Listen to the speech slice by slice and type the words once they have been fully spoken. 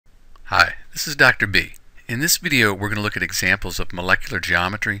This is Dr. B. In this video we're going to look at examples of molecular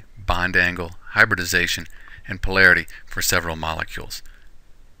geometry, bond angle, hybridization, and polarity for several molecules.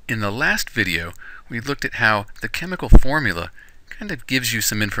 In the last video we looked at how the chemical formula kind of gives you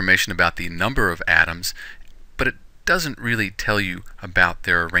some information about the number of atoms, but it doesn't really tell you about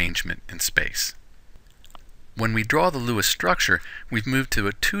their arrangement in space. When we draw the Lewis structure, we've moved to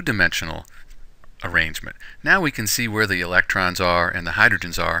a two-dimensional arrangement. Now we can see where the electrons are and the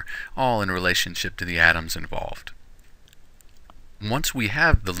hydrogens are, all in relationship to the atoms involved. Once we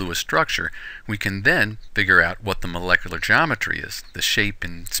have the Lewis structure, we can then figure out what the molecular geometry is, the shape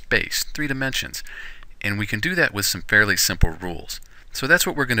in space, 3 dimensions. And we can do that with some fairly simple rules. So that's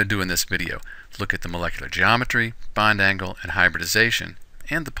what we're going to do in this video. Look at the molecular geometry, bond angle, and hybridization,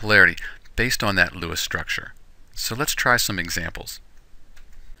 and the polarity based on that Lewis structure. So let's try some examples.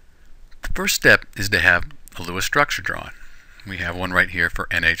 The first step is to have a Lewis structure drawn. We have one right here for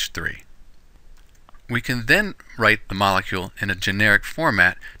NH3. We can then write the molecule in a generic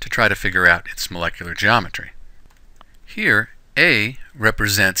format to try to figure out its molecular geometry. Here, A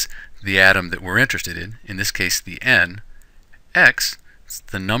represents the atom that we're interested in this case the N. X is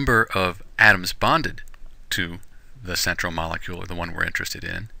the number of atoms bonded to the central molecule, or the one we're interested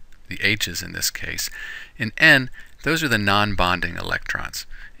in, the H's in this case. In N, those are the non-bonding electrons,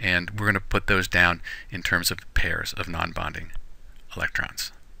 and we're going to put those down in terms of pairs of non-bonding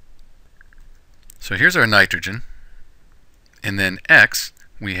electrons. So here's our nitrogen, and then X,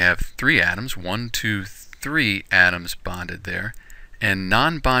 we have 3 atoms, 1, 2, 3 atoms bonded there, and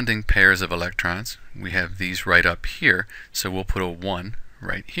non-bonding pairs of electrons, we have these right up here, so we'll put a 1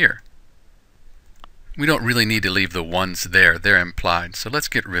 right here. We don't really need to leave the 1s there, they're implied, so let's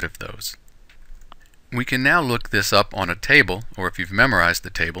get rid of those. We can now look this up on a table, or if you've memorized the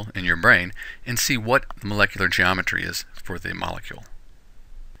table in your brain, and see what the molecular geometry is for the molecule.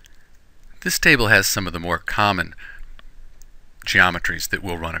 This table has some of the more common geometries that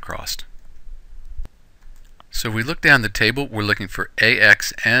we'll run across. So we look down the table, we're looking for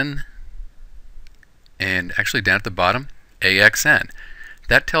AXN, and actually down at the bottom, AXN.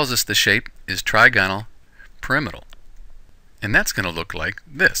 That tells us the shape is trigonal pyramidal. And that's going to look like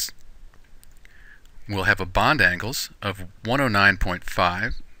this. We'll have a bond angles of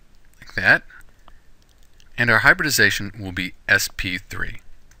 109.5, like that, and our hybridization will be sp3.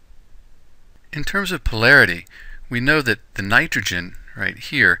 In terms of polarity, we know that the nitrogen right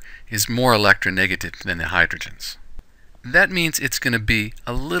here is more electronegative than the hydrogens. That means it's going to be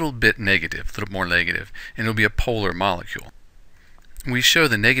a little bit negative, a little more negative, and it'll be a polar molecule. We show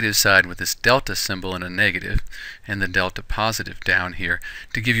the negative side with this delta symbol and a negative, and the delta positive down here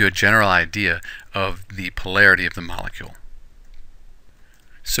to give you a general idea of the polarity of the molecule.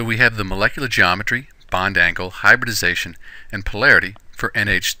 So we have the molecular geometry, bond angle, hybridization, and polarity for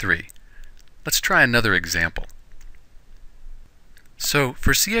NH3. Let's try another example. So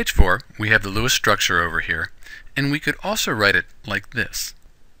for CH4, we have the Lewis structure over here, and we could also write it like this.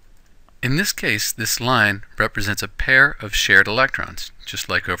 In this case, this line represents a pair of shared electrons, just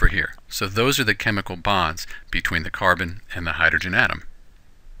like over here. So those are the chemical bonds between the carbon and the hydrogen atom.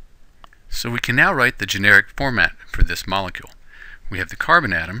 So we can now write the generic format for this molecule. We have the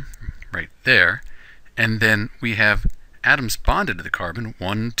carbon atom right there, and then we have atoms bonded to the carbon,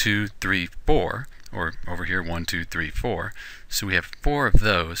 1, 2, 3, 4, or over here 1, 2, 3, 4. So we have 4 of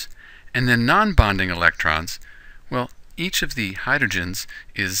those. And then non-bonding electrons, well, each of the hydrogens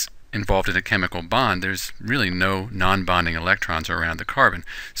is involved in a chemical bond. There's really no non-bonding electrons around the carbon,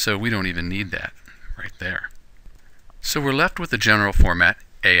 so we don't even need that right there. So we're left with the general format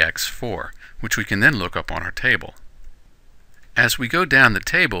AX4, which we can then look up on our table. As we go down the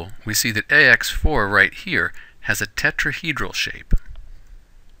table, we see that AX4 right here has a tetrahedral shape.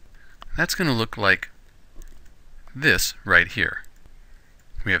 That's going to look like this right here.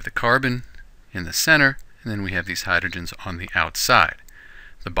 We have the carbon in the center, and then we have these hydrogens on the outside.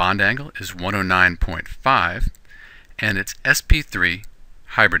 The bond angle is 109.5, and it's sp3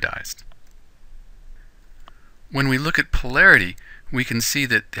 hybridized. When we look at polarity, we can see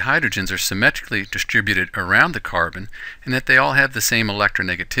that the hydrogens are symmetrically distributed around the carbon, and that they all have the same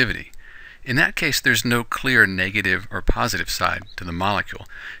electronegativity. In that case, there's no clear negative or positive side to the molecule,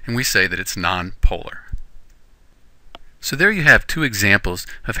 and we say that it's non-polar. So there you have 2 examples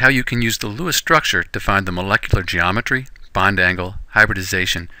of how you can use the Lewis structure to find the molecular geometry, bond angle,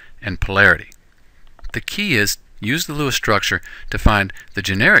 hybridization, and polarity. The key is use the Lewis structure to find the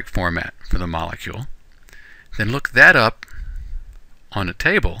generic format for the molecule, then look that up on a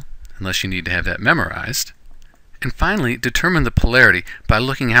table, unless you need to have that memorized, and finally determine the polarity by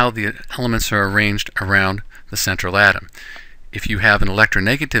looking how the elements are arranged around the central atom. If you have an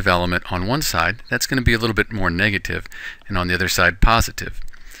electronegative element on one side, that's going to be a little bit more negative, and on the other side positive.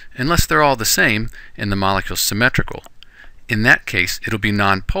 Unless they're all the same and the molecule's symmetrical. In that case, it'll be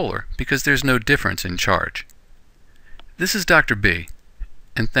nonpolar because there's no difference in charge. This is Dr. B,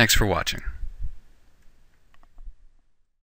 and thanks for watching.